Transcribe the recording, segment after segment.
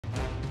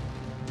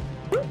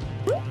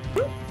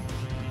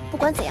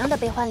管怎样的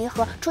悲欢离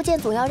合，初见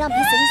总要让彼此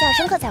印象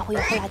深刻，才会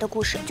有后来的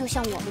故事。就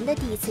像我们的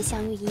第一次相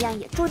遇一样，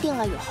也注定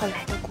了有后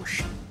来的故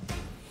事。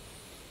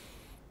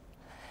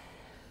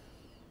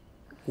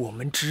我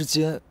们之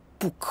间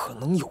不可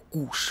能有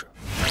故事。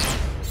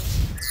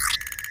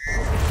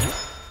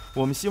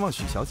我们希望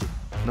许小姐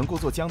能够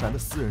做江南的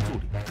私人助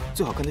理，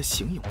最好跟他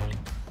形影不离。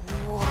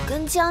我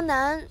跟江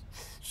南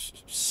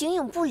形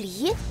影不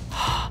离？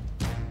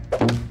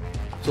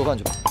做饭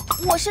去吧。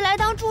我是来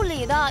当助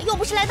理的，又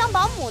不是来当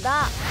保姆的。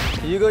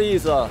一个意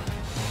思。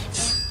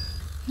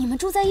你们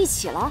住在一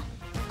起了？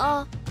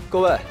啊。各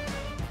位，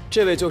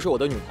这位就是我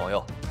的女朋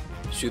友，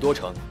许多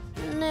橙。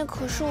那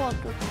可是我的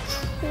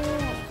初。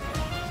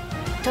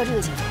照这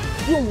个节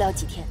奏，用不了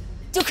几天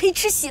就可以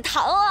吃喜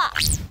糖了。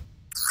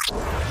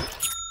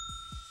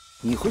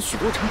你和许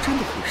多橙真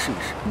的可以试一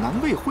试，男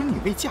未婚女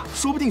未嫁，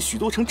说不定许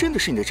多橙真的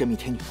是你的真命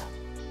天女呢。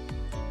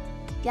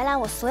原来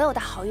我所有的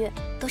好运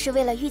都是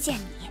为了遇见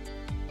你。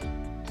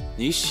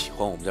你喜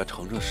欢我们家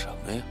程程什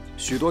么呀？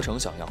许多橙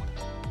想要的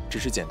只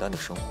是简单的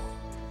生活，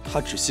他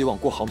只希望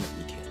过好每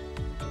一天。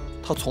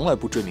他从来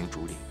不追名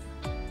逐利，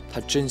他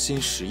真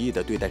心实意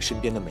地对待身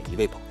边的每一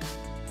位朋友。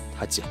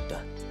他简单、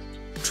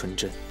纯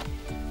真，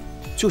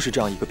就是这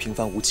样一个平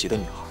凡无奇的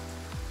女孩，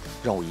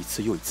让我一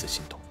次又一次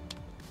心动。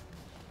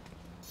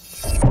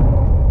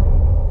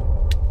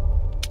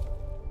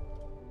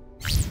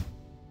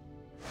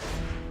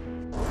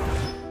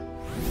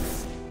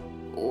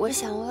我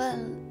想问，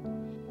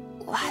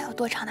我还有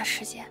多长的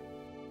时间？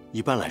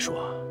一般来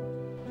说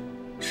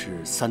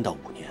是3到5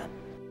年。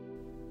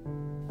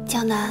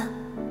江南，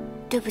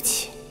对不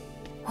起，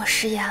我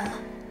食言了，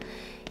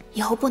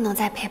以后不能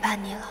再陪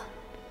伴你了。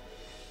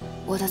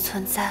我的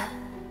存在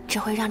只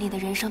会让你的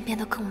人生变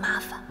得更麻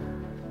烦。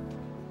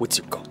我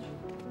警告你，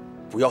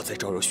不要再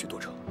招惹许多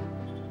橙，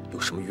有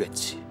什么怨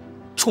气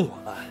冲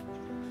我来。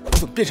我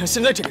怎么变成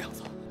现在这个样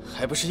子？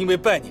还不是因为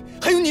拜你，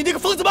还有你那个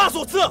疯子妈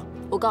所赐。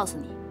我告诉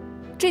你，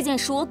这件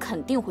事我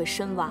肯定会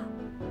深挖。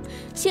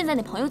现在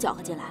你朋友搅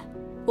和进来，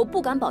我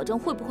不敢保证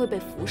会不会被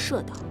辐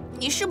射到。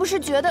你是不是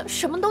觉得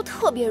什么都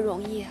特别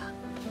容易啊？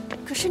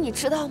可是你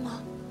知道吗？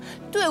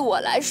对我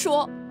来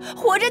说，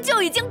活着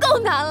就已经够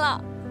难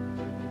了。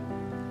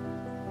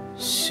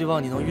希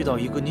望你能遇到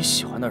一个你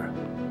喜欢的人，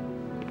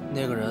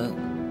那个人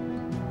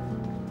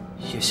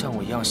也像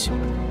我一样喜欢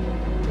你。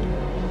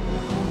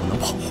我能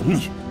捧红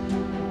你，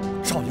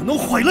照样能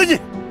毁了你。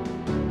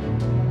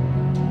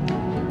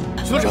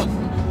许多橙，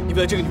你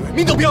为了这个女人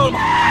命都不要了吗？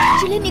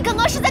志林，你刚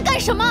刚是在干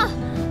什么？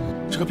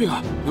这个病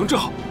啊，能治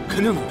好，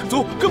肯定能治。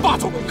走，跟爸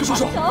走，跟叔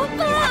叔。小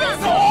北，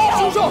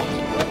叔叔，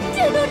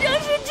渐冻症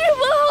是治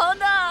不好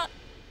的。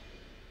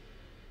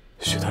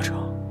许大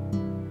成，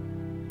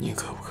你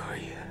可不可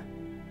以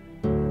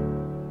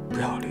不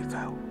要离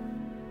开我？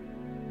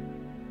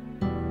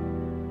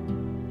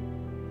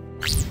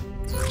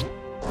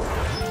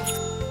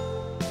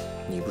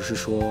你不是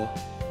说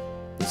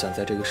你想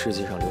在这个世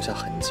界上留下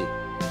痕迹？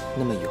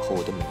那么以后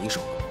我的每一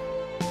首歌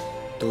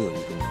都有一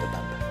个你的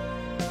版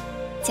本。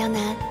江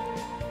南，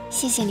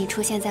谢谢你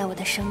出现在我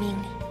的生命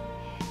里，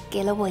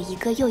给了我一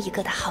个又一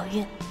个的好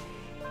运，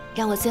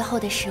让我最后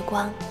的时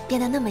光变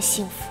得那么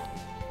幸福。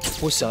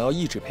我想要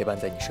一直陪伴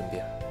在你身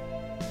边，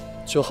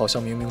就好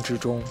像冥冥之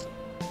中，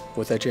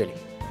我在这里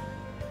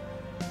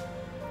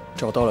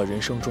找到了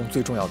人生中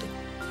最重要的你。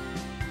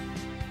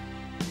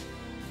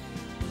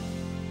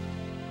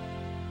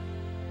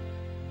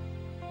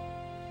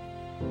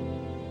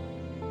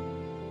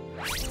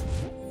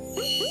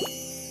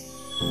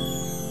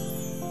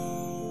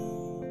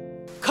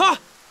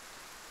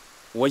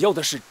我要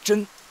的是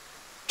真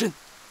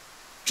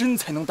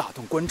才能打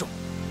动观众。